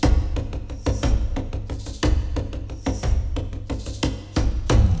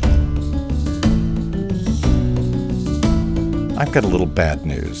I've got a little bad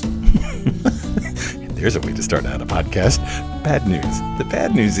news. There's a way to start out a podcast. Bad news. The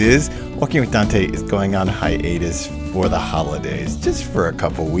bad news is Walking with Dante is going on hiatus for the holidays, just for a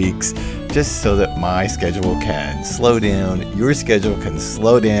couple weeks, just so that my schedule can slow down, your schedule can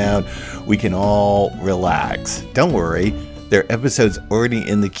slow down, we can all relax. Don't worry. There are episodes already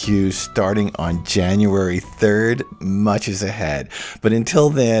in the queue starting on January 3rd. Much is ahead. But until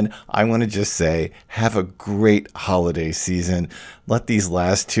then, I want to just say, have a great holiday season. Let these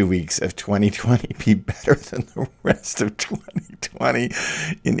last 2 weeks of 2020 be better than the rest of 2020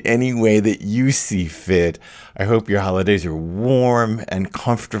 in any way that you see fit. I hope your holidays are warm and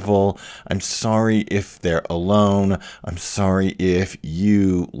comfortable. I'm sorry if they're alone. I'm sorry if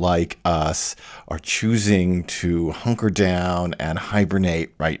you, like us, are choosing to hunker down and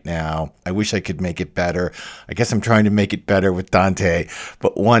hibernate right now. I wish I could make it better. I guess I'm trying to make it better with Dante,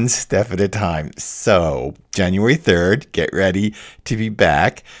 but one step at a time. So, January 3rd, get ready to be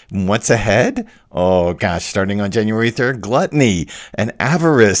back. What's ahead? Oh gosh, starting on January 3rd, gluttony and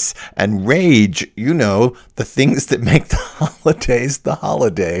avarice and rage. You know, the things that make the holidays the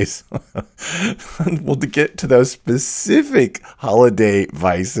holidays. We'll get to those specific holiday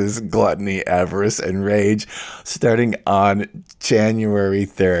vices, gluttony, avarice, and rage, starting on January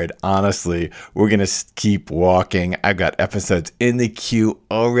 3rd. Honestly, we're going to keep walking. I've got episodes in the queue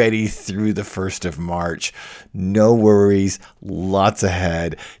already through the 1st of March. No worries, lots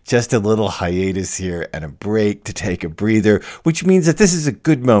ahead. Just a little hiatus here and a break to take a breather, which means that this is a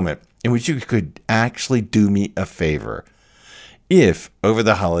good moment in which you could actually do me a favor. If, over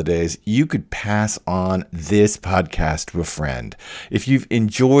the holidays, you could pass on this podcast to a friend, if you've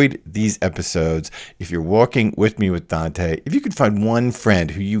enjoyed these episodes, if you're walking with me with Dante, if you could find one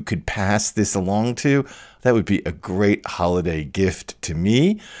friend who you could pass this along to, that would be a great holiday gift to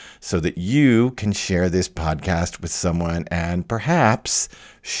me so that you can share this podcast with someone and perhaps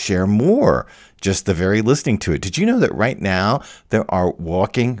share more. Just the very listening to it. Did you know that right now there are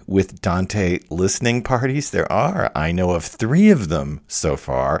Walking with Dante listening parties? There are. I know of 3 of them so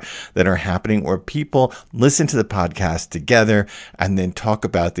far that are happening where people listen to the podcast together and then talk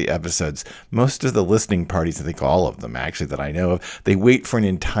about the episodes. Most of the listening parties, I think all of them actually that I know of, they wait for an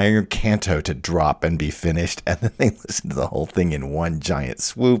entire canto to drop and be finished, and then they listen to the whole thing in one giant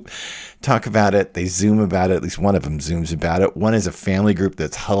swoop, talk about it, they Zoom about it, at least one of them Zooms about it. One is a family group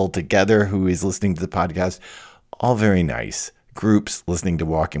that's huddled together who is listening to the podcast. All very nice. Groups listening to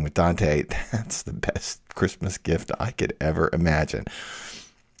Walking with Dante. That's the best Christmas gift I could ever imagine.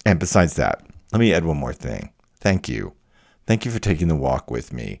 And besides that, let me add one more thing. Thank you. Thank you for taking the walk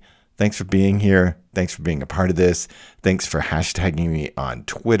with me. Thanks for being here. Thanks for being a part of this. Thanks for hashtagging me on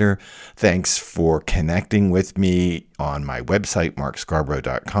Twitter. Thanks for connecting with me on my website,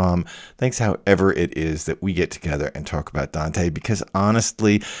 markscarborough.com. Thanks however it is that we get together and talk about Dante, because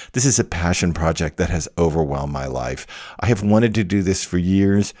honestly, this is a passion project that has overwhelmed my life. I have wanted to do this for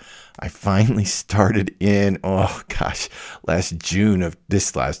years. I finally started in, last June of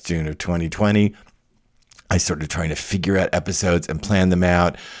 2020. I started trying to figure out episodes and plan them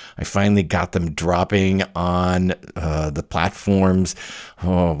out. I finally got them dropping on the platforms,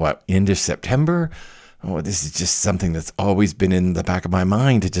 end of September? This is just something that's always been in the back of my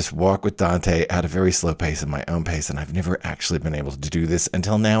mind, to just walk with Dante at a very slow pace, at my own pace. And I've never actually been able to do this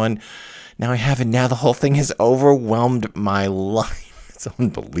until now. And now I have, and now the whole thing has overwhelmed my life. It's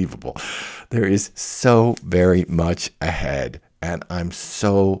unbelievable. There is so very much ahead. And I'm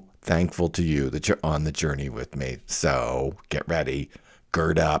so thankful to you that you're on the journey with me. So get ready,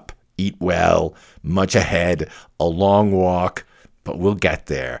 gird up, eat well, much ahead, a long walk, but we'll get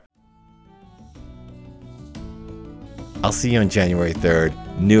there. I'll see you on January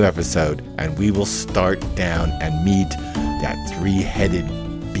 3rd, new episode, and we will start down and meet that 3-headed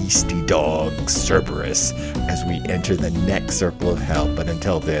beastie dog, Cerberus, as we enter the next circle of hell. But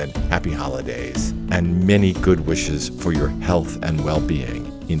until then, happy holidays and many good wishes for your health and well-being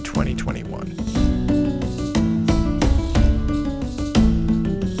in 2021.